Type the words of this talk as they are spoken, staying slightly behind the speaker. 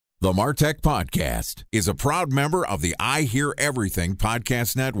The MarTech Podcast is a proud member of the I Hear Everything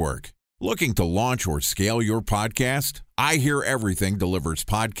Podcast Network. Looking to launch or scale your podcast? I Hear Everything delivers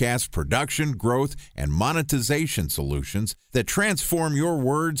podcast production, growth, and monetization solutions that transform your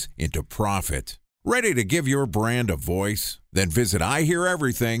words into profit. Ready to give your brand a voice? Then visit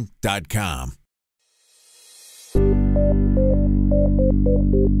iheareverything.com.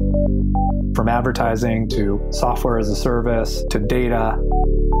 From advertising to software as a service to data.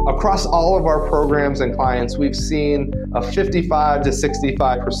 Across all of our programs and clients, we've seen a 55 to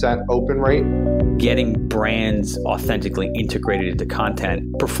 65% open rate. Getting brands authentically integrated into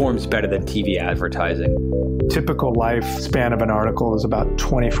content performs better than TV advertising. Typical lifespan of an article is about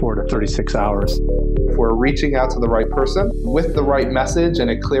 24 to 36 hours. If we're reaching out to the right person with the right message and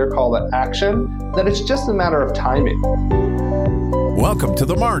a clear call to action, then it's just a matter of timing. Welcome to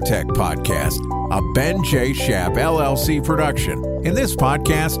the MarTech Podcast, a Ben J. Schaap LLC production. In this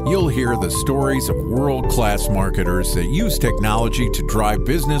podcast, you'll hear the stories of world-class marketers that use technology to drive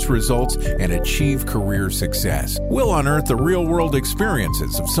business results and achieve career success. We'll unearth the real-world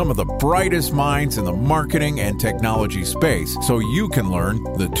experiences of some of the brightest minds in the marketing and technology space so you can learn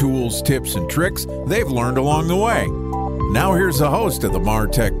the tools, tips, and tricks they've learned along the way. Now here's the host of the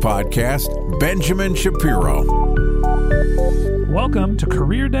MarTech Podcast, Benjamin Shapiro. Welcome to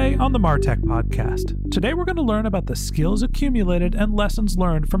Career Day on the MarTech Podcast. Today we're going to learn about the skills accumulated and lessons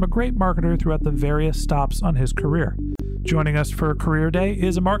learned from a great marketer throughout the various stops on his career. Joining us for Career Day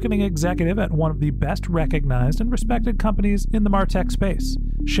is a marketing executive at one of the best recognized and respected companies in the MarTech space.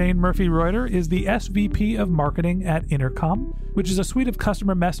 Shane Murphy-Reuter is the SVP of Marketing at Intercom, which is a suite of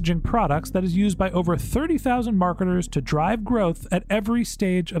customer messaging products that is used by over 30,000 marketers to drive growth at every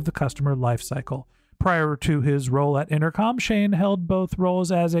stage of the customer lifecycle. Prior to his role at Intercom, Shane held both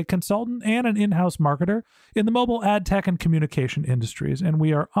roles as a consultant and an in-house marketer in the mobile ad tech and communication industries, and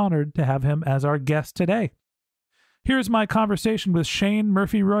we are honored to have him as our guest today. Here's my conversation with Shane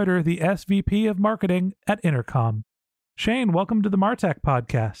Murphy-Reuter, the SVP of Marketing at Intercom. Shane, welcome to the MarTech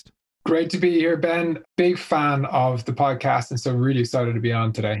Podcast. Great to be here, Ben. Big fan of the podcast, and so really excited to be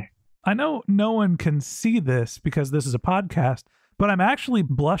on today. I know no one can see this because this is a podcast, but I'm actually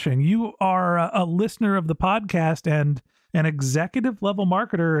blushing. You are a listener of the podcast and an executive level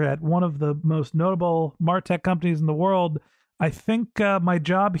marketer at one of the most notable MarTech companies in the world. I think my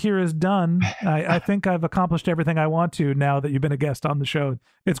job here is done. I think I've accomplished everything I want to now that you've been a guest on the show.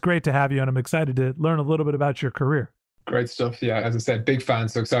 It's great to have you, and I'm excited to learn a little bit about your career. Great stuff. Yeah, as I said, big fan,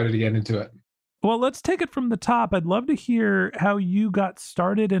 so excited to get into it. Well, let's take it from the top. I'd love to hear how you got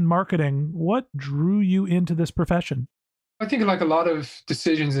started in marketing. What drew you into this profession? I think like a lot of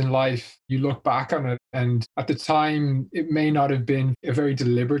decisions in life, you look back on it, and at the time, it may not have been a very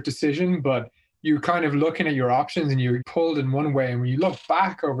deliberate decision, but you're kind of looking at your options and you're pulled in one way. And when you look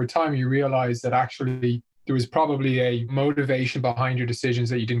back over time, you realize that actually there was probably a motivation behind your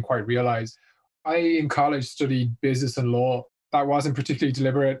decisions that you didn't quite realize. I, in college, studied business and law. That wasn't particularly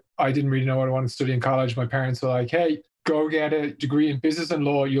deliberate. I didn't really know what I wanted to study in college. My parents were like, hey, go get a degree in business and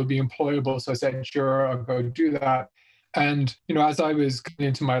law. You'll be employable. So I said, sure, I'll go do that. And, as I was coming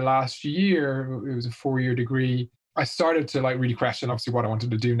into my last year, it was a 4-year degree, I started to really question, obviously, what I wanted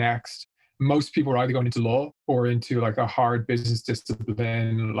to do next. Most people were either going into law or into a hard business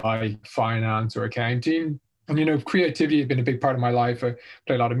discipline like finance or accounting. And, creativity had been a big part of my life. I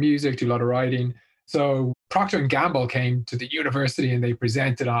play a lot of music, do a lot of writing. So Procter & Gamble came to the university and they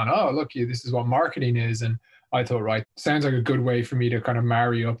presented on, oh, look, this is what marketing is. And I thought, right, sounds like a good way for me to kind of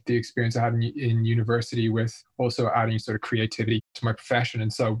marry up the experience I had in university with also adding sort of creativity to my profession.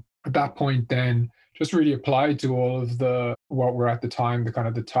 And so at that point then, just really applied to all of what were at the time, the kind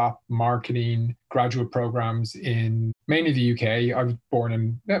of the top marketing graduate programs in mainly the UK. I was born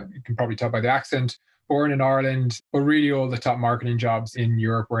in, you can probably tell by the accent, born in Ireland, but really all the top marketing jobs in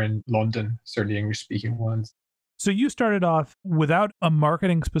Europe were in London, certainly English-speaking ones. So you started off without a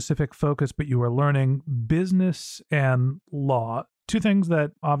marketing specific focus, but you were learning business and law, two things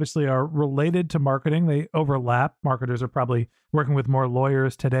that obviously are related to marketing. They overlap. Marketers are probably working with more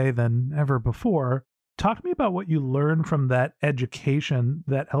lawyers today than ever before. Talk to me about what you learned from that education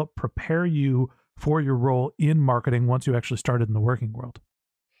that helped prepare you for your role in marketing once you actually started in the working world.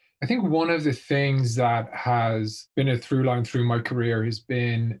 I think one of the things that has been a through line through my career has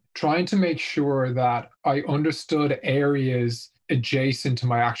been trying to make sure that I understood areas adjacent to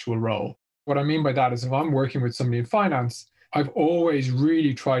my actual role. What I mean by that is if I'm working with somebody in finance, I've always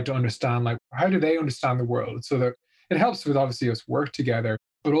really tried to understand, how do they understand the world? So that it helps with obviously us work together.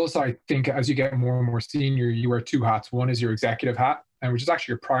 But also I think as you get more and more senior, you wear two hats. One is your executive hat, and which is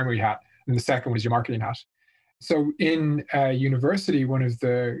actually your primary hat. And the second was your marketing hat. So in university, one of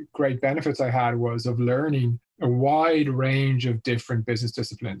the great benefits I had was of learning a wide range of different business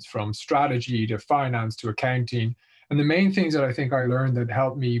disciplines, from strategy to finance to accounting. And the main things that I think I learned that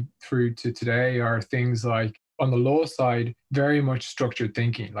helped me through to today are things like, on the law side, very much structured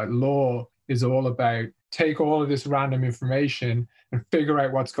thinking. Like, law is all about take all of this random information and figure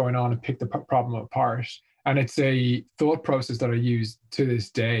out what's going on and pick the problem apart. And it's a thought process that I use to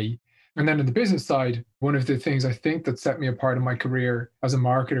this day. And then on the business side, one of the things I think that set me apart in my career as a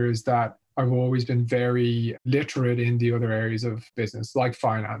marketer is that I've always been very literate in the other areas of business, like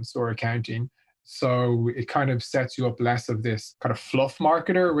finance or accounting. So it kind of sets you up less of this kind of fluff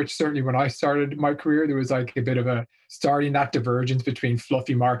marketer, which certainly when I started my career, there was like a bit of a starting that divergence between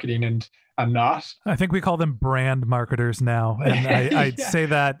fluffy marketing and not. I think we call them brand marketers now. And I'd Yeah. say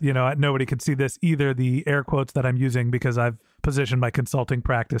that, nobody could see this either, the air quotes that I'm using, because I've positioned my consulting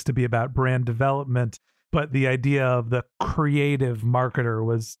practice to be about brand development. But the idea of the creative marketer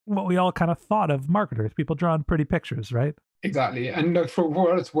was what we all kind of thought of marketers, people drawing pretty pictures, right? Exactly. And look, for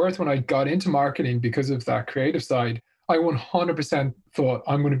what it's worth, when I got into marketing because of that creative side, I 100% thought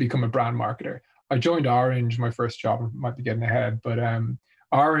I'm going to become a brand marketer. I joined Orange, my first job, I might be getting ahead, but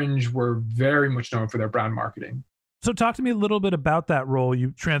Orange were very much known for their brand marketing. So talk to me a little bit about that role.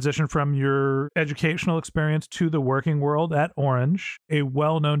 You transitioned from your educational experience to the working world at Orange, a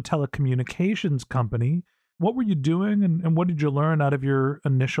well-known telecommunications company. What were you doing and what did you learn out of your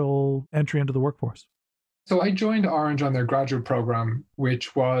initial entry into the workforce? So I joined Orange on their graduate program,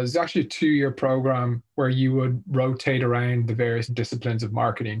 which was actually a 2-year program where you would rotate around the various disciplines of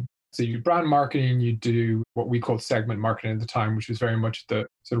marketing. So you do brand marketing, you do what we called segment marketing at the time, which was very much the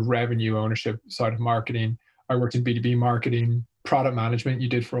sort of revenue ownership side of marketing. I worked in B2B marketing, product management you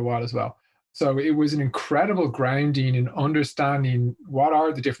did for a while as well. So it was an incredible grounding in understanding what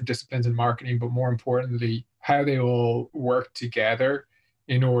are the different disciplines in marketing, but more importantly, how they all work together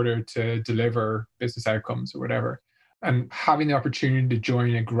in order to deliver business outcomes or whatever. And having the opportunity to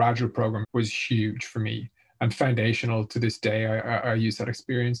join a graduate program was huge for me and foundational to this day. I use that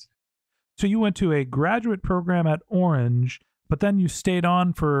experience. So you went to a graduate program at Orange, but then you stayed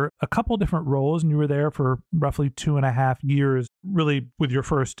on for a couple different roles, and you were there for roughly 2.5 years, really with your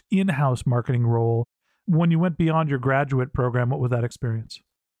first in-house marketing role. When you went beyond your graduate program, what was that experience?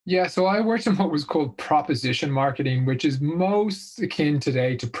 Yeah, so I worked in what was called proposition marketing, which is most akin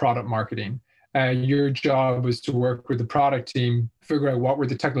today to product marketing. Your job was to work with the product team, figure out what were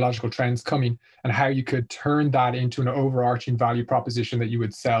the technological trends coming and how you could turn that into an overarching value proposition that you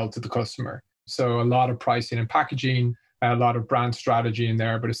would sell to the customer. So a lot of pricing and packaging, a lot of brand strategy in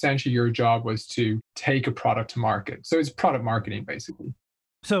there, but essentially your job was to take a product to market. So it's product marketing, basically.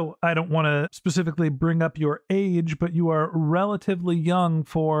 So I don't want to specifically bring up your age, but you are relatively young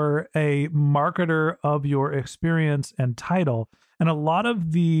for a marketer of your experience and title. And a lot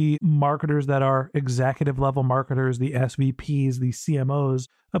of the marketers that are executive level marketers, the SVPs, the CMOs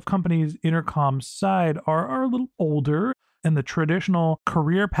of companies Intercom's side are a little older. And the traditional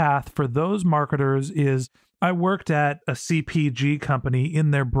career path for those marketers is I worked at a CPG company in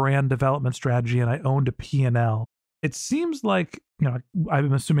their brand development strategy and I owned a P&L. It seems like,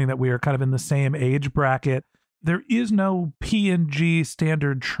 I'm assuming that we are kind of in the same age bracket. There is no P&G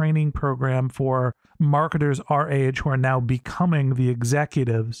standard training program for marketers our age who are now becoming the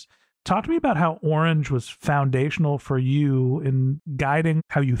executives. Talk to me about how Orange was foundational for you in guiding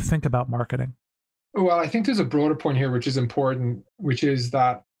how you think about marketing. Well, I think there's a broader point here, which is important, which is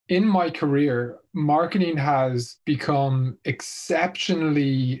that in my career, marketing has become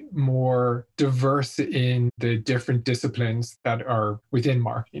exceptionally more diverse in the different disciplines that are within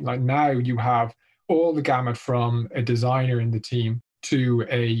marketing. Like now you have all the gamut from a designer in the team to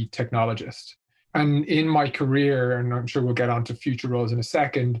a technologist. And in my career, and I'm sure we'll get onto future roles in a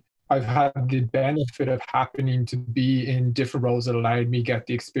second, I've had the benefit of happening to be in different roles that allowed me to get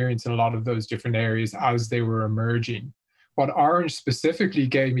the experience in a lot of those different areas as they were emerging. What Orange specifically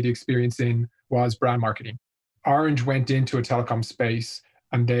gave me the experience in was brand marketing. Orange went into a telecom space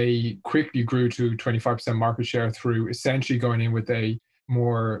and they quickly grew to 25% market share through essentially going in with a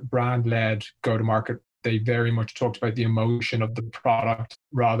more brand-led go-to-market. They very much talked about the emotion of the product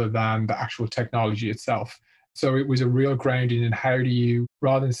rather than the actual technology itself. So it was a real grounding in how do you,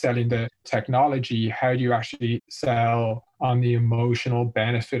 rather than selling the technology, how do you actually sell on the emotional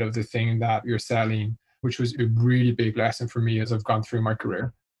benefit of the thing that you're selling, which was a really big lesson for me as I've gone through my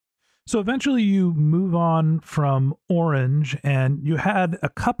career. So eventually you move on from Orange and you had a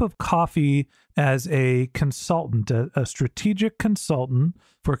cup of coffee as a consultant, a strategic consultant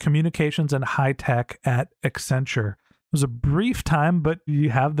for communications and high tech at Accenture. It was a brief time, but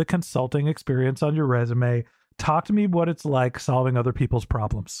you have the consulting experience on your resume. Talk to me what it's like solving other people's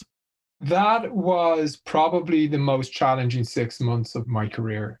problems. That was probably the most challenging 6 months of my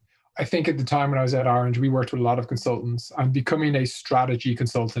career. I think at the time when I was at Orange, we worked with a lot of consultants, and becoming a strategy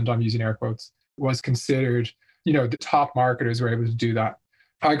consultant, I'm using air quotes, was considered, the top marketers were able to do that.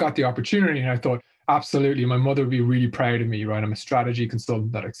 I got the opportunity and I thought, absolutely, my mother would be really proud of me, right? I'm a strategy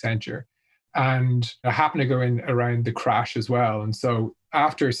consultant at Accenture. And I happened to go in around the crash as well. And so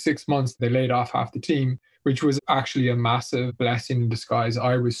after 6 months, they laid off half the team, which was actually a massive blessing in disguise.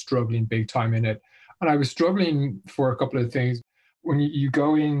 I was struggling big time in it. And I was struggling for a couple of things. When you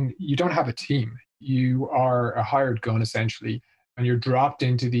go in, you don't have a team. You are a hired gun, essentially. And you're dropped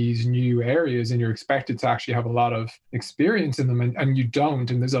into these new areas and you're expected to actually have a lot of experience in them. And you don't.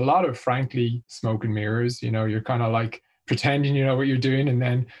 And there's a lot of, frankly, smoke and mirrors. You're kind of like pretending you know what you're doing and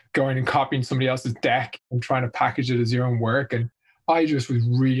then going and copying somebody else's deck and trying to package it as your own work. And I just was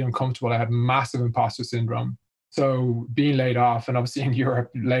really uncomfortable. I had massive imposter syndrome. So being laid off, and obviously in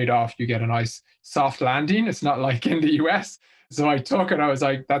Europe, laid off, you get a nice soft landing. It's not like in the US. So I took it. I was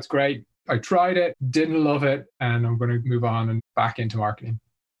like, that's great. I tried it, didn't love it, and I'm going to move on and back into marketing.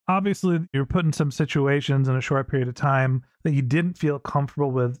 Obviously, you're put in some situations in a short period of time that you didn't feel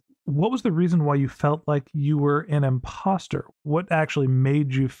comfortable with. What was the reason why you felt like you were an imposter? What actually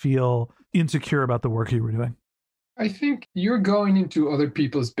made you feel insecure about the work you were doing? I think you're going into other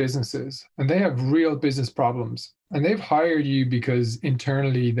people's businesses and they have real business problems. And they've hired you because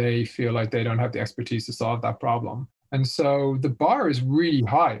internally they feel like they don't have the expertise to solve that problem. And so the bar is really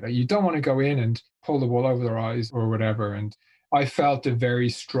high. Like, you don't want to go in and pull the wool over their eyes or whatever. And I felt a very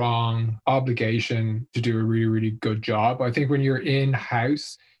strong obligation to do a really, really good job. I think when you're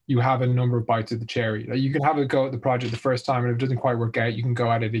in-house, you have a number of bites of the cherry. Like, you can have a go at the project the first time, and if it doesn't quite work out, you can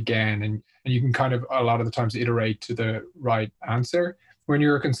go at it again. And you can kind of, a lot of the times, iterate to the right answer. When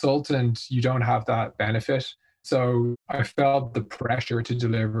you're a consultant, you don't have that benefit. So I felt the pressure to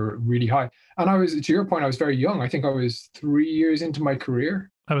deliver really high. And I was, to your point, I was very young. I think I was 3 years into my career.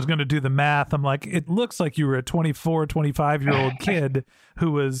 I was going to do the math. I'm like, it looks like you were a 24, 25-year-old kid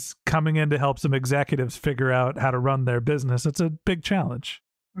who was coming in to help some executives figure out how to run their business. It's a big challenge.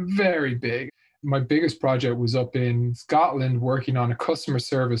 Very big. My biggest project was up in Scotland working on a customer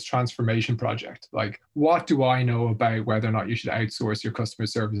service transformation project. Like, what do I know about whether or not you should outsource your customer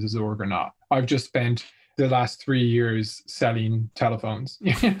services org or not? I've just spent the last 3 years selling telephones.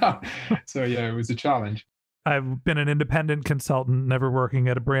 So yeah, it was a challenge. I've been an independent consultant, never working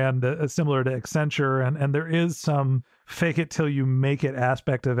at a brand similar to Accenture, and there is some fake it till you make it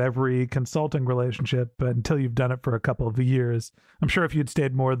aspect of every consulting relationship, but until you've done it for a couple of years. I'm sure if you'd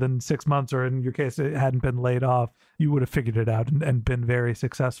stayed more than 6 months, or in your case, it hadn't been laid off, you would have figured it out and been very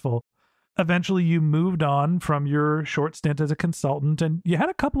successful. Eventually, you moved on from your short stint as a consultant, and you had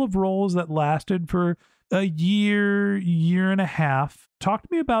a couple of roles that lasted for a year and a half. Talk to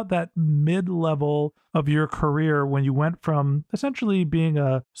me about that mid-level of your career when you went from essentially being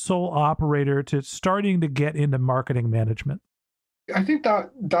a sole operator to starting to get into marketing management. I think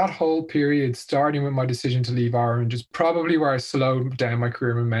that whole period, starting with my decision to leave Orange, is probably where I slowed down my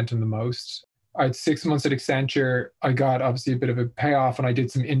career momentum the most. I had 6 months at Accenture. I got obviously a bit of a payoff, and I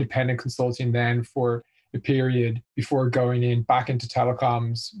did some independent consulting then for a period before going in back into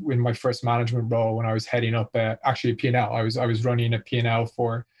telecoms in my first management role when I was heading up actually a P&L. I was running a P&L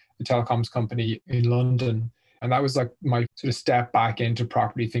for a telecoms company in London. And that was like my sort of step back into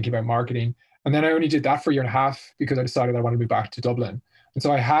properly thinking about marketing. And then I only did that for a year and a half because I decided I wanted to move back to Dublin. And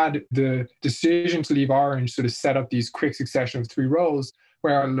so I had the decision to leave Orange sort of set up these quick succession of 3 roles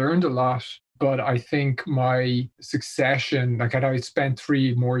where I learned a lot. But I think my succession, like had I spent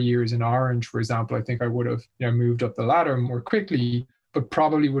 3 more years in Orange, for example, I think I would have moved up the ladder more quickly, but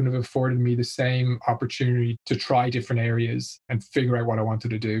probably wouldn't have afforded me the same opportunity to try different areas and figure out what I wanted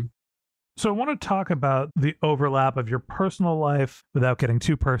to do. So I want to talk about the overlap of your personal life, without getting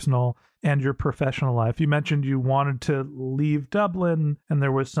too personal, and your professional life. You mentioned you wanted to leave Dublin and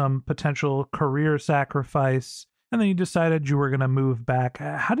there was some potential career sacrifice, and then you decided you were going to move back.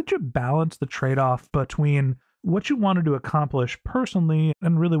 How did you balance the trade-off between what you wanted to accomplish personally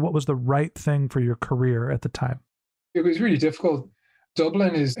and really what was the right thing for your career at the time? It was really difficult.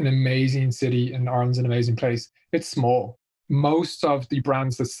 Dublin is an amazing city and Ireland's an amazing place. It's small. Most of the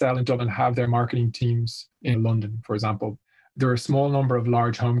brands that sell in Dublin have their marketing teams in London, for example. There are a small number of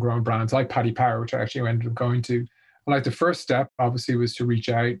large homegrown brands like Paddy Power, which I actually ended up going to. And like the first step, obviously, was to reach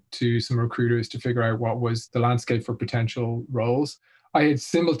out to some recruiters to figure out what was the landscape for potential roles. I had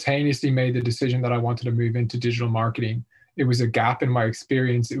simultaneously made the decision that I wanted to move into digital marketing. It was a gap in my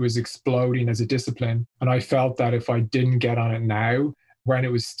experience. It was exploding as a discipline. And I felt that if I didn't get on it now, when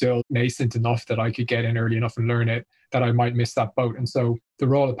it was still nascent enough that I could get in early enough and learn it, that I might miss that boat. And so the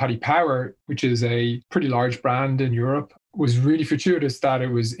role of Paddy Power, which is a pretty large brand in Europe, was really fortuitous that it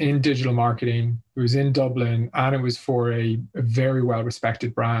was in digital marketing, it was in Dublin, and it was for a very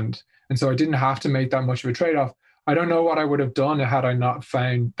well-respected brand. And so I didn't have to make that much of a trade-off. I don't know what I would have done had I not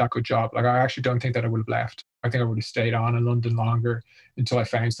found that good job. Like, I actually don't think that I would have left. I think I would have stayed on in London longer until I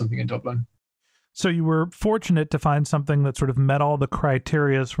found something in Dublin. So you were fortunate to find something that sort of met all the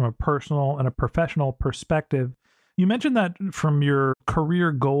criterias from a personal and a professional perspective. You mentioned that from your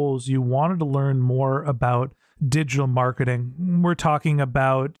career goals, you wanted to learn more about digital marketing. We're talking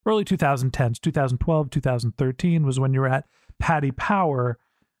about early 2010s, 2012, 2013 was when you were at Paddy Power.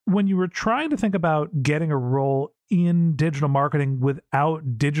 When you were trying to think about getting a role in digital marketing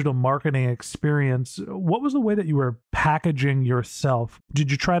without digital marketing experience, what was the way that you were packaging yourself? Did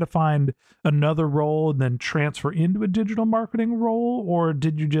you try to find another role and then transfer into a digital marketing role? Or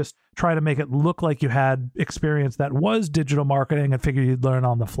did you just try to make it look like you had experience that was digital marketing and figure you'd learn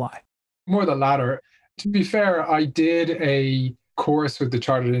on the fly? More the latter. To be fair, I did a course with the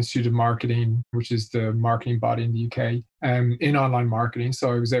Chartered Institute of Marketing, which is the marketing body in the UK, in online marketing.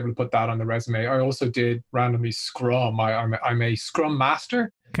 So I was able to put that on the resume. I also did randomly Scrum. I'm a Scrum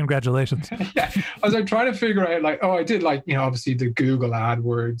Master. Congratulations. Yeah. I was trying to figure out I did obviously the Google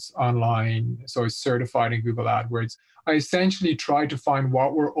AdWords online. So I was certified in Google AdWords. I essentially tried to find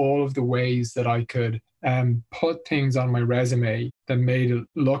what were all of the ways that I could put things on my resume that made it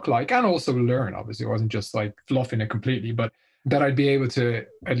look like, and also learn. Obviously, it wasn't just like fluffing it completely, but that I'd be able to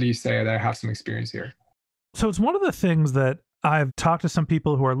at least say that I have some experience here. So it's one of the things that I've talked to some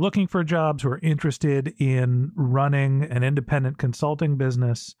people who are looking for jobs, who are interested in running an independent consulting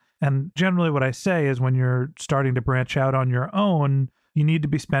business. And generally what I say is when you're starting to branch out on your own, you need to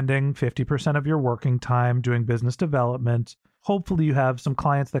be spending 50% of your working time doing business development. Hopefully you have some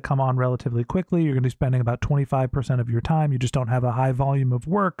clients that come on relatively quickly. You're going to be spending about 25% of your time. You just don't have a high volume of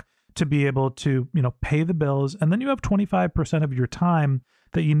work to be able to, pay the bills. And then you have 25% of your time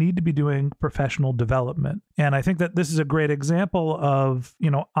that you need to be doing professional development. And I think that this is a great example of,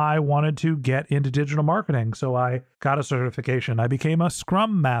 I wanted to get into digital marketing. So I got a certification. I became a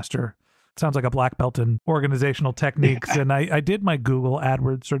Scrum Master. Sounds like a black belt in organizational techniques. And I did my Google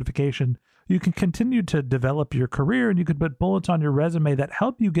AdWords certification. You can continue to develop your career and you could put bullets on your resume that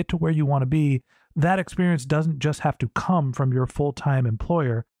help you get to where you want to be. That experience doesn't just have to come from your full-time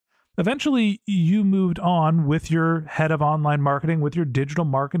employer. Eventually, you moved on with your head of online marketing, with your digital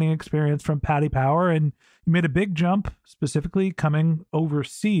marketing experience from Paddy Power, and you made a big jump, specifically coming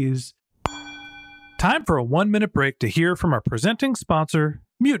overseas. Time for a 1-minute break to hear from our presenting sponsor,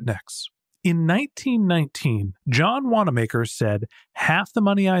 Mutinex. In 1919, John Wanamaker said, "Half the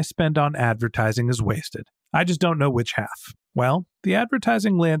money I spend on advertising is wasted. I just don't know which half." Well, the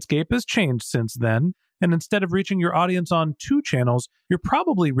advertising landscape has changed since then. And instead of reaching your audience on 2 channels, you're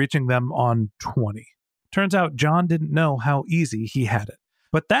probably reaching them on 20. Turns out John didn't know how easy he had it.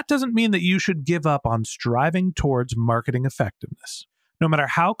 But that doesn't mean that you should give up on striving towards marketing effectiveness. No matter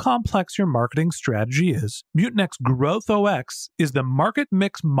how complex your marketing strategy is, Mutinex Growth OX is the market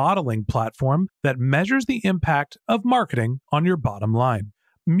mix modeling platform that measures the impact of marketing on your bottom line.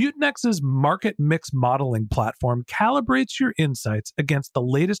 Mutinex's market mix modeling platform calibrates your insights against the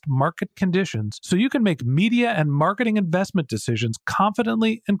latest market conditions so you can make media and marketing investment decisions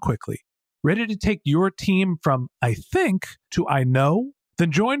confidently and quickly. Ready to take your team from I think to I know? Then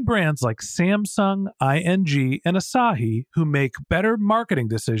join brands like Samsung, ING, and Asahi who make better marketing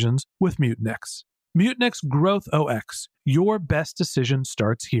decisions with Mutinex. Mutinex Growth OX. Your best decision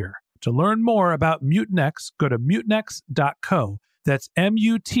starts here. To learn more about Mutinex, go to mutinex.co. That's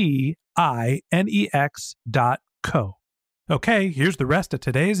MUTINEX.co. Okay, here's the rest of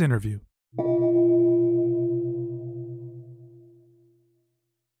today's interview.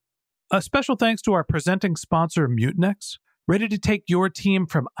 A special thanks to our presenting sponsor, Mutinex. Ready to take your team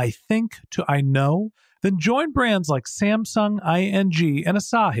from I think to I know? Then join brands like Samsung, ING, and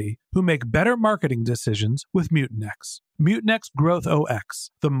Asahi who make better marketing decisions with Mutinex. Mutinex Growth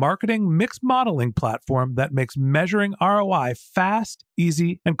OX, the marketing mix modeling platform that makes measuring ROI fast,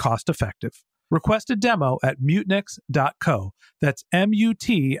 easy, and cost-effective. Request a demo at mutinex.co. That's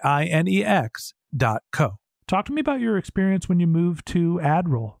MUTINEX.co. Talk to me about your experience when you moved to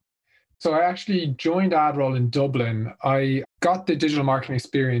AdRoll. So I actually joined AdRoll in Dublin. I got the digital marketing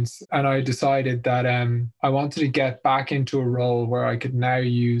experience and I decided that I wanted to get back into a role where I could now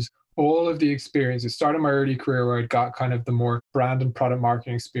use all of the experience. It started my early career where I'd got kind of the more brand and product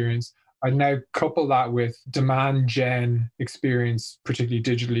marketing experience. I'd now couple that with demand gen experience, particularly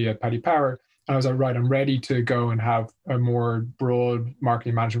digitally at Paddy Power. And I was like, right, I'm ready to go and have a more broad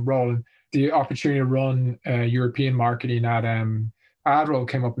marketing management role. And the opportunity to run European marketing at AdRoll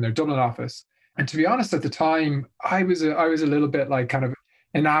came up in their Dublin office. And to be honest, at the time, I was a little bit like kind of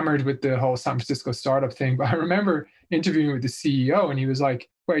enamored with the whole San Francisco startup thing. But I remember interviewing with the CEO, and he was like,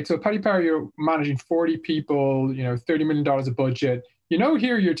 wait, so Paddy Power, you're managing 40 people, $30 million of budget.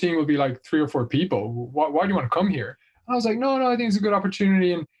 Here your team will be like 3 or 4 people. Why do you want to come here? And I was like, no, I think it's a good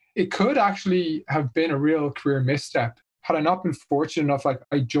opportunity. And it could actually have been a real career misstep. Had I not been fortunate enough, like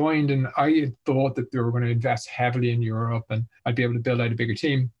I joined and I thought that they were going to invest heavily in Europe and I'd be able to build out a bigger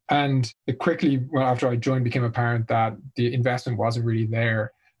team. And it quickly, after I joined, became apparent that the investment wasn't really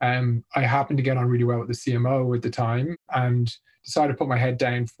there. I happened to get on really well with the CMO at the time and decided to put my head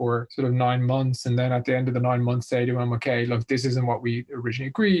down for sort of 9 months. And then at the end of the 9 months, say to him, okay, look, this isn't what we originally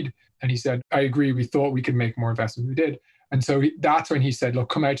agreed. And he said, I agree. We thought we could make more investments. We did. And so that's when he said, look,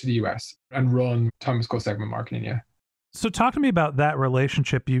 come out to the US and run Thomas Cole segment marketing. Yeah. So talk to me about that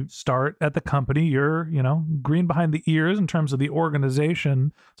relationship. You start at the company, you're, green behind the ears in terms of the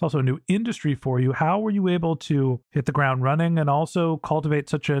organization. It's also a new industry for you. How were you able to hit the ground running and also cultivate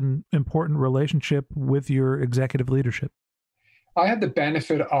such an important relationship with your executive leadership? I had the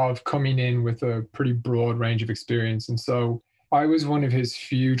benefit of coming in with a pretty broad range of experience. And so I was one of his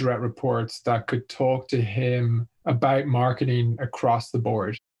few direct reports that could talk to him about marketing across the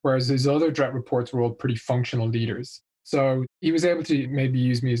board, whereas his other direct reports were all pretty functional leaders. So he was able to maybe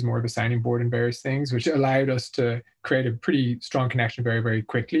use me as more of a sounding board in various things, which allowed us to create a pretty strong connection very, very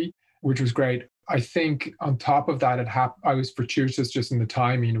quickly, which was great. I think on top of that, I was fortuitous just in the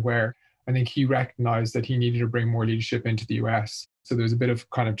timing where I think he recognized that he needed to bring more leadership into the US. So there was a bit of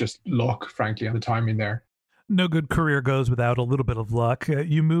kind of just luck, frankly, on the timing there. No good career goes without a little bit of luck.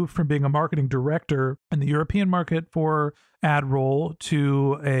 You moved from being a marketing director in the European market for AdRoll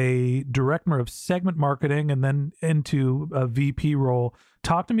to a director of segment marketing and then into a VP role.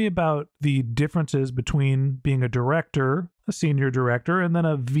 Talk to me about the differences between being a director, a senior director, and then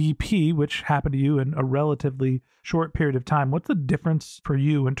a VP, which happened to you in a relatively short period of time. What's the difference for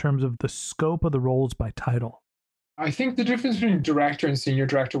you in terms of the scope of the roles by title? I think the difference between director and senior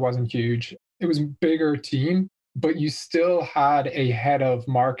director wasn't huge. It was a bigger team, but you still had a head of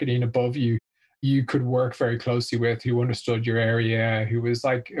marketing above you could work very closely with, who understood your area, who was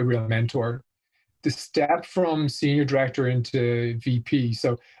like a real mentor. The step from senior director into VP.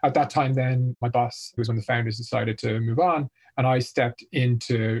 So at that time, then my boss, who was one of the founders, decided to move on, and I stepped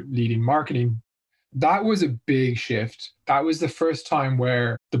into leading marketing. That was a big shift. That was the first time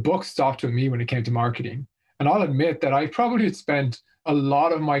where the buck stopped with me when it came to marketing. And I'll admit that I probably had spent a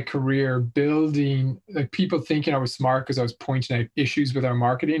lot of my career building, like people thinking I was smart because I was pointing out issues with our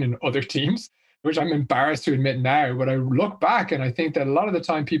marketing and other teams, which I'm embarrassed to admit now. But I look back and I think that a lot of the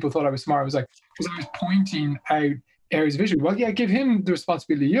time people thought I was smart. I was like, because I was pointing out areas of issue. Well, yeah, give him the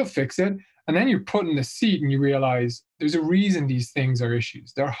responsibility. He'll fix it. And then you're put in the seat and you realize there's a reason these things are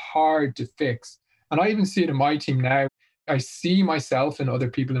issues. They're hard to fix. And I even see it in my team now. I see myself and other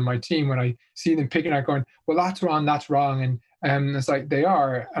people in my team when I see them picking out going, well, that's wrong. And it's like they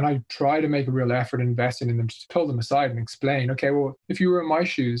are. And I try to make a real effort investing in them, just pull them aside and explain, okay, well, if you were in my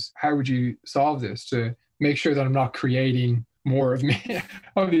shoes, how would you solve this to make sure that I'm not creating more of me,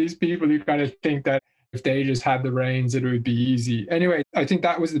 of these people who kind of think that if they just had the reins, it would be easy. Anyway, I think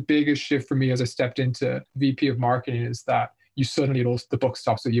that was the biggest shift for me as I stepped into VP of marketing, is that you suddenly, the buck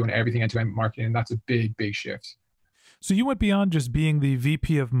stops with you and everything end-to-end marketing. And that's a big, big shift. So you went beyond just being the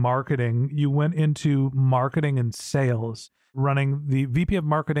VP of marketing. You went into marketing and sales, running the VP of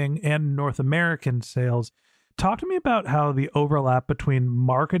marketing and North American sales. Talk to me about how the overlap between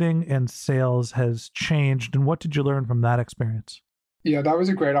marketing and sales has changed, and what did you learn from that experience? Yeah, that was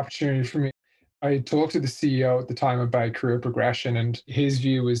a great opportunity for me. I talked to the CEO at the time about career progression, and his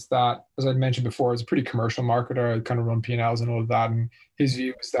view was that, as I mentioned before, I was a pretty commercial marketer. I kind of run P&Ls and all of that. And his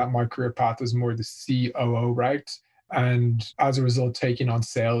view was that my career path was more the COO route. And as a result, taking on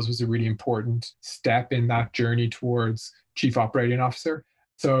sales was a really important step in that journey towards chief operating officer.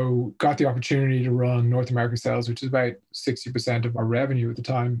 So got the opportunity to run North American sales, which is about 60% of our revenue at the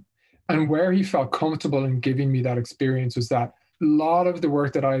time. And where he felt comfortable in giving me that experience was that a lot of the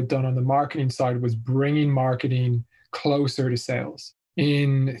work that I had done on the marketing side was bringing marketing closer to sales,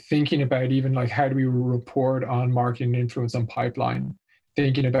 in thinking about even like how do we report on marketing influence on pipeline,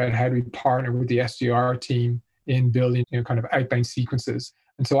 thinking about how do we partner with the SDR team in building kind of outbound sequences.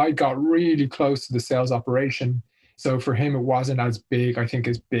 And so I got really close to the sales operation. So for him, it wasn't as big, I think,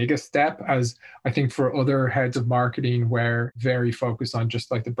 as big a step as I think for other heads of marketing, where very focused on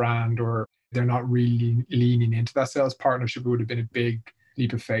just like the brand, or they're not really leaning into that sales partnership. It would have been a big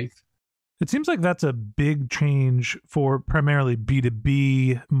leap of faith. It seems like that's a big change for primarily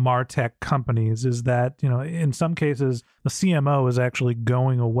B2B MarTech companies, is that, in some cases, the CMO is actually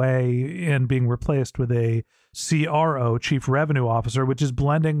going away and being replaced with a CRO, Chief Revenue Officer, which is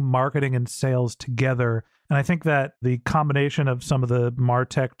blending marketing and sales together. And I think that the combination of some of the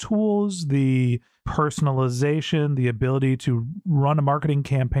MarTech tools, the personalization, the ability to run a marketing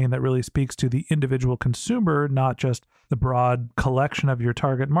campaign that really speaks to the individual consumer, not just the broad collection of your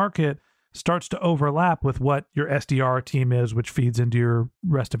target market, starts to overlap with what your SDR team is, which feeds into your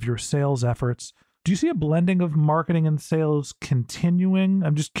rest of your sales efforts. Do you see a blending of marketing and sales continuing?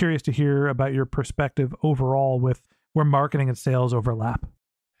 I'm just curious to hear about your perspective overall with where marketing and sales overlap.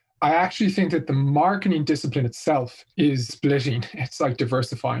 I actually think that the marketing discipline itself is splitting. It's like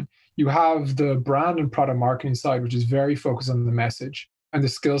diversifying. You have the brand and product marketing side, which is very focused on the message. And the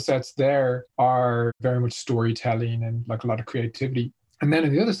skill sets there are very much storytelling and like a lot of creativity. And then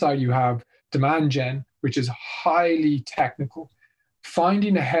on the other side, you have demand gen, which is highly technical.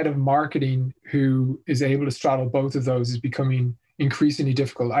 Finding a head of marketing who is able to straddle both of those is becoming increasingly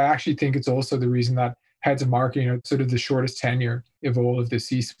difficult. I actually think it's also the reason that heads of marketing are sort of the shortest tenure of all of the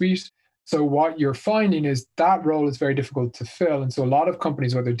C-suite. So what you're finding is that role is very difficult to fill. And so a lot of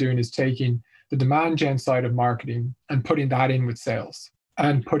companies, what they're doing is taking the demand gen side of marketing and putting that in with sales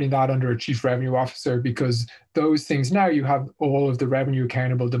and putting that under a chief revenue officer, because those things now you have all of the revenue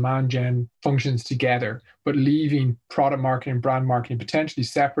accountable demand gen functions together, but leaving product marketing, brand marketing potentially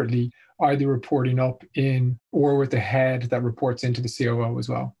separately, either reporting up in or with the head that reports into the COO as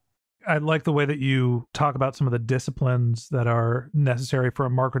well. I like the way that you talk about some of the disciplines that are necessary for a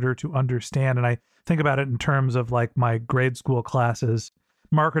marketer to understand. And I think about it in terms of like my grade school classes.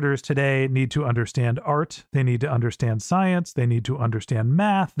 Marketers today need to understand art. They need to understand science. They need to understand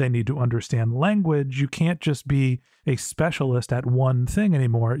math. They need to understand language. You can't just be a specialist at one thing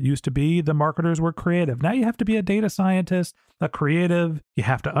anymore. It used to be the marketers were creative. Now you have to be a data scientist, a creative. You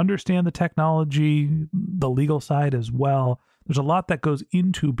have to understand the technology, the legal side as well. There's a lot that goes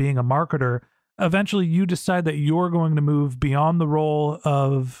into being a marketer. Eventually, you decide that you're going to move beyond the role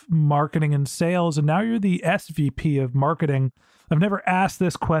of marketing and sales, and now you're the SVP of marketing. I've never asked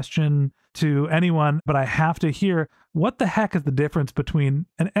this question to anyone, but I have to hear, what the heck is the difference between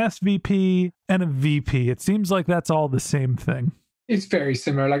an SVP and a VP? It seems like that's all the same thing. It's very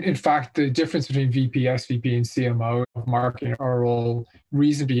similar. Like, in fact, the difference between VP, SVP, and CMO of marketing are all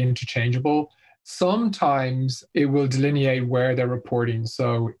reasonably interchangeable. Sometimes it will delineate where they're reporting.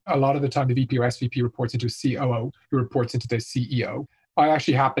 So a lot of the time, the VP or SVP reports into a COO who reports into the CEO. I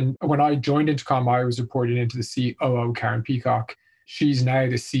actually happened, when I joined Intercom, I was reporting into the COO, Karen Peacock. She's now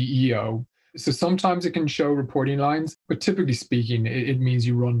the CEO. So sometimes it can show reporting lines, but typically speaking, it means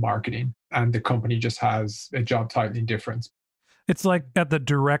you run marketing and the company just has a job titling difference. It's like at the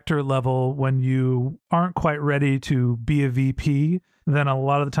director level, when you aren't quite ready to be a VP, then a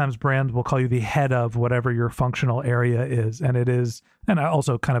lot of the times brands will call you the head of whatever your functional area is. And it is, and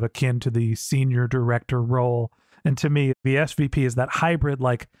also kind of akin to the senior director role. And to me, the SVP is that hybrid,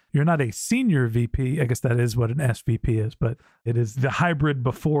 like you're not a senior VP. I guess that is what an SVP is, but it is the hybrid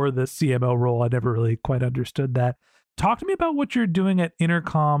before the CMO role. I never really quite understood that. Talk to me about what you're doing at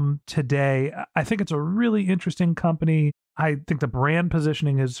Intercom today. I think it's a really interesting company. I think the brand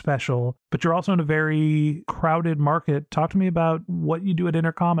positioning is special, but you're also in a very crowded market. Talk to me about what you do at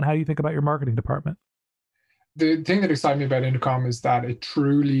Intercom and how you think about your marketing department. The thing that excited me about Intercom is that it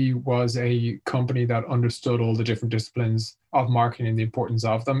truly was a company that understood all the different disciplines of marketing and the importance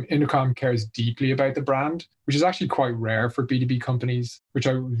of them. Intercom cares deeply about the brand, which is actually quite rare for B2B companies, which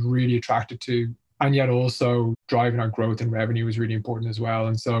I was really attracted to. And yet also driving our growth and revenue was really important as well.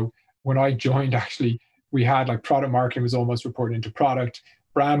 And so when I joined, actually, we had like product marketing was almost reporting into product,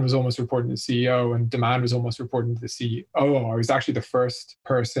 brand was almost reporting to the CEO, and demand was almost reporting to the COO. I was actually the first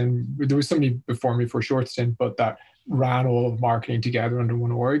person, there was somebody before me for a short stint, but that ran all of marketing together under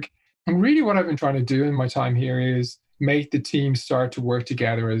one org. And really what I've been trying to do in my time here is make the team start to work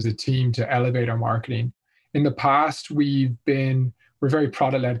together as a team to elevate our marketing. In the past, we're a very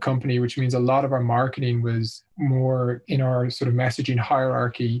product-led company, which means a lot of our marketing was more in our sort of messaging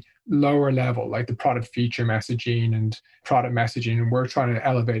hierarchy, lower level, like the product feature messaging and product messaging. And we're trying to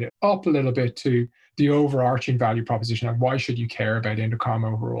elevate it up a little bit to the overarching value proposition of why should you care about Intercom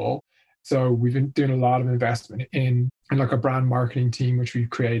overall. So we've been doing a lot of investment in like a brand marketing team, which we've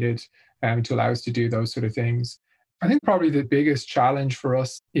created to allow us to do those sort of things. I think probably the biggest challenge for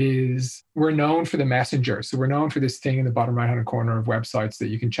us is we're known for the messenger. So we're known for this thing in the bottom right-hand corner of websites that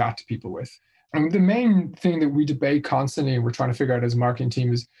you can chat to people with. And the main thing that we debate constantly and we're trying to figure out as a marketing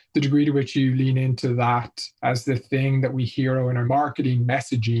team is the degree to which you lean into that as the thing that we hero in our marketing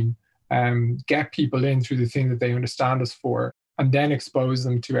messaging get people in through the thing that they understand us for, and then expose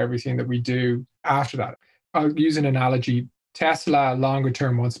them to everything that we do after that. I'll use an analogy. Tesla, longer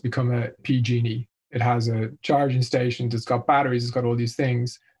term, wants to become a PG&E. It has a charging station, it's got batteries, it's got all these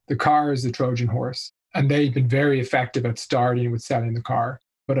things. The car is the Trojan horse. And they've been very effective at starting with selling the car.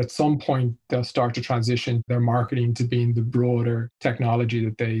 But at some point, they'll start to transition their marketing to being the broader technology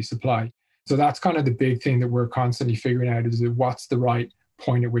that they supply. So that's kind of the big thing that we're constantly figuring out, is what's the right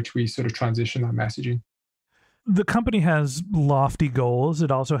point at which we sort of transition that messaging. The company has lofty goals.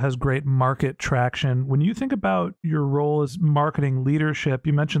 It also has great market traction. When you think about your role as marketing leadership,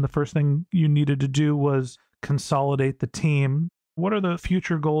 you mentioned the first thing you needed to do was consolidate the team. What are the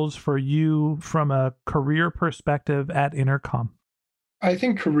future goals for you from a career perspective at Intercom? I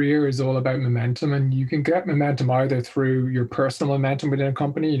think career is all about momentum, and you can get momentum either through your personal momentum within a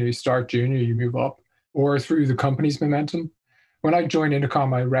company, you start junior, you move up, or through the company's momentum. When I joined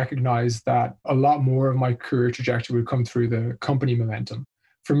Intercom, I recognized that a lot more of my career trajectory would come through the company momentum.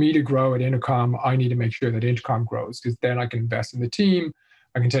 For me to grow at Intercom, I need to make sure that Intercom grows, because then I can invest in the team,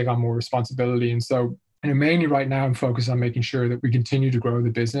 I can take on more responsibility. And so mainly right now, I'm focused on making sure that we continue to grow the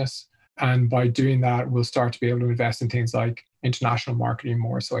business. And by doing that, we'll start to be able to invest in things like international marketing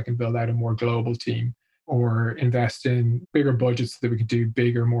more, so I can build out a more global team, or invest in bigger budgets so that we can do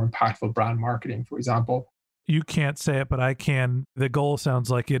bigger, more impactful brand marketing, for example. You can't say it, but I can. The goal sounds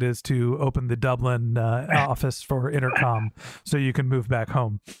like it is to open the Dublin office for Intercom so you can move back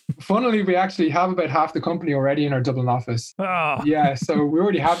home. Funnily, we actually have about half the company already in our Dublin office. Oh. Yeah, so we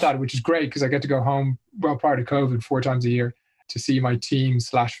already have that, which is great because I get to go home, well, prior to COVID, 4 times a year to see my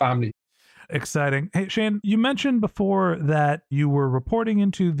team/family. Exciting. Hey, Shane, you mentioned before that you were reporting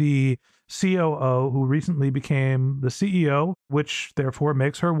into the COO, who recently became the CEO, which therefore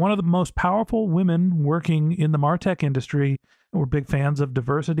makes her one of the most powerful women working in the MarTech industry. We're big fans of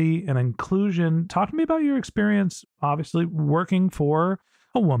diversity and inclusion. Talk to me about your experience, obviously, working for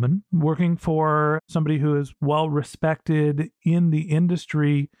a woman, working for somebody who is well respected in the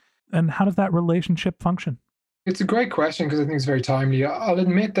industry, and how does that relationship function? It's a great question because I think it's very timely. I'll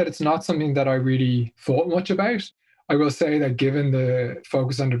admit that it's not something that I really thought much about. I will say that given the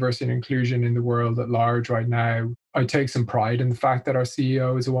focus on diversity and inclusion in the world at large right now, I take some pride in the fact that our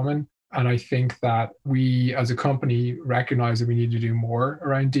CEO is a woman. And I think that we as a company recognize that we need to do more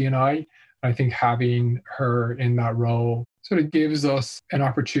around D&I. I think having her in that role sort of gives us an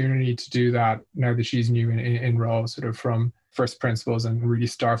opportunity to do that now that she's new in role, sort of from first principles, and really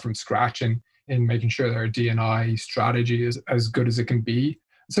start from scratch in making sure that our D&I strategy is as good as it can be.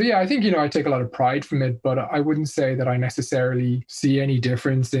 So yeah, I think, I take a lot of pride from it, but I wouldn't say that I necessarily see any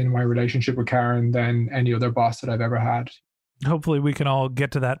difference in my relationship with Karen than any other boss that I've ever had. Hopefully we can all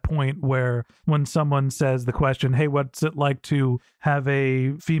get to that point where when someone says the question, hey, what's it like to have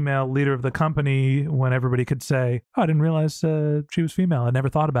a female leader of the company, when everybody could say, oh, I didn't realize she was female. I never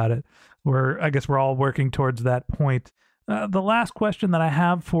thought about it. I guess we're all working towards that point. The last question that I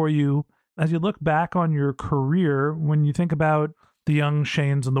have for you, as you look back on your career, when you think about the young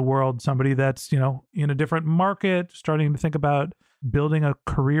Shanes in the world, somebody that's, in a different market, starting to think about building a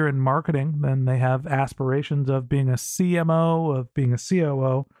career in marketing, then they have aspirations of being a CMO, of being a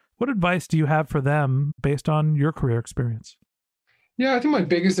COO. What advice do you have for them based on your career experience? Yeah, I think my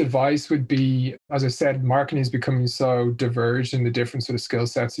biggest advice would be, as I said, marketing is becoming so diverged in the different sort of skill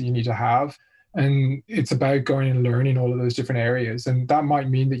sets that you need to have. And it's about going and learning all of those different areas. And that might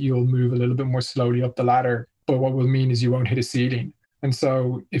mean that you'll move a little bit more slowly up the ladder, but what will mean is you won't hit a ceiling. And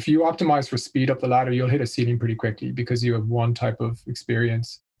so if you optimize for speed up the ladder, you'll hit a ceiling pretty quickly because you have one type of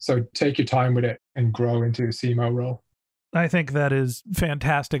experience. So take your time with it and grow into a CMO role. I think that is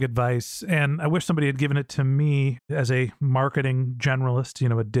fantastic advice. And I wish somebody had given it to me as a marketing generalist,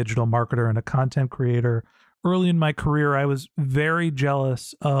 a digital marketer and a content creator. Early in my career, I was very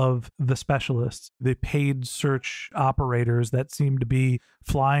jealous of the specialists, the paid search operators that seemed to be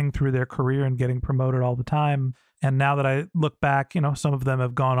flying through their career and getting promoted all the time. And now that I look back, some of them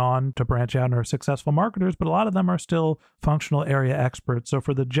have gone on to branch out and are successful marketers, but a lot of them are still functional area experts. So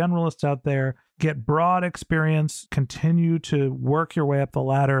for the generalists out there, get broad experience, continue to work your way up the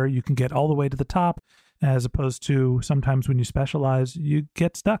ladder. You can get all the way to the top, as opposed to sometimes when you specialize, you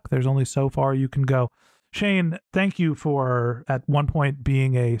get stuck. There's only so far you can go. Shane, thank you for, at one point,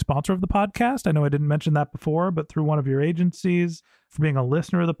 being a sponsor of the podcast. I know I didn't mention that before, but through one of your agencies, for being a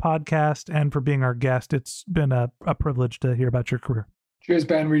listener of the podcast, and for being our guest. It's been a privilege to hear about your career. Cheers,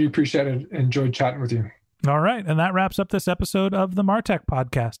 Ben. Really appreciate it. Enjoyed chatting with you. All right. And that wraps up this episode of the MarTech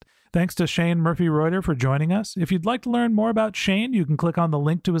podcast. Thanks to Shane Murphy-Reuter for joining us. If you'd like to learn more about Shane, you can click on the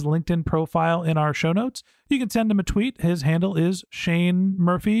link to his LinkedIn profile in our show notes. You can send him a tweet. His handle is Shane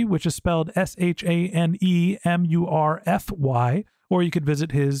Murphy, which is spelled ShaneMurphy. Or you could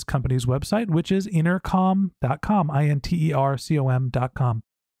visit his company's website, which is intercom.com, intercom.com.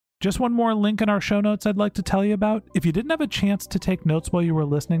 Just one more link in our show notes I'd like to tell you about. If you didn't have a chance to take notes while you were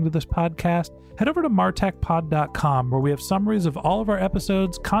listening to this podcast, head over to martechpod.com, where we have summaries of all of our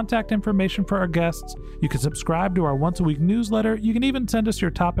episodes, contact information for our guests. You can subscribe to our once-a-week newsletter. You can even send us your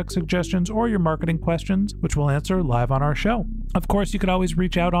topic suggestions or your marketing questions, which we'll answer live on our show. Of course, you could always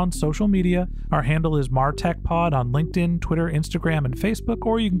reach out on social media. Our handle is martechpod on LinkedIn, Twitter, Instagram, and Facebook,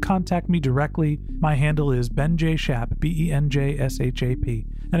 or you can contact me directly. My handle is benjshap, BenJSHAP.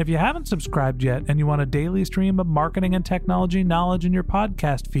 And if you haven't subscribed yet and you want a daily stream of marketing and technology knowledge in your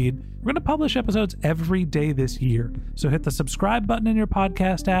podcast feed, we're going to publish episodes every day this year. So hit the subscribe button in your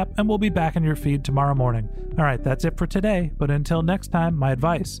podcast app and we'll be back in your feed tomorrow morning. All right, that's it for today. But until next time, my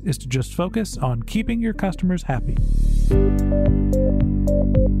advice is to just focus on keeping your customers happy.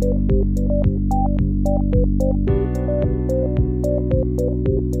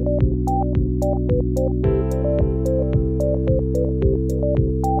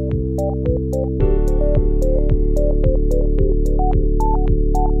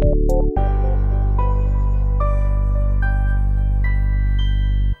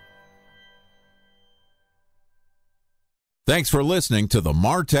 Thanks for listening to the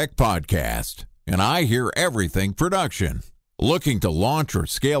MarTech Podcast, and I Hear Everything production. Looking to launch or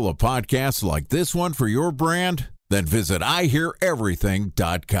scale a podcast like this one for your brand? Then visit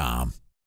iheareverything.com.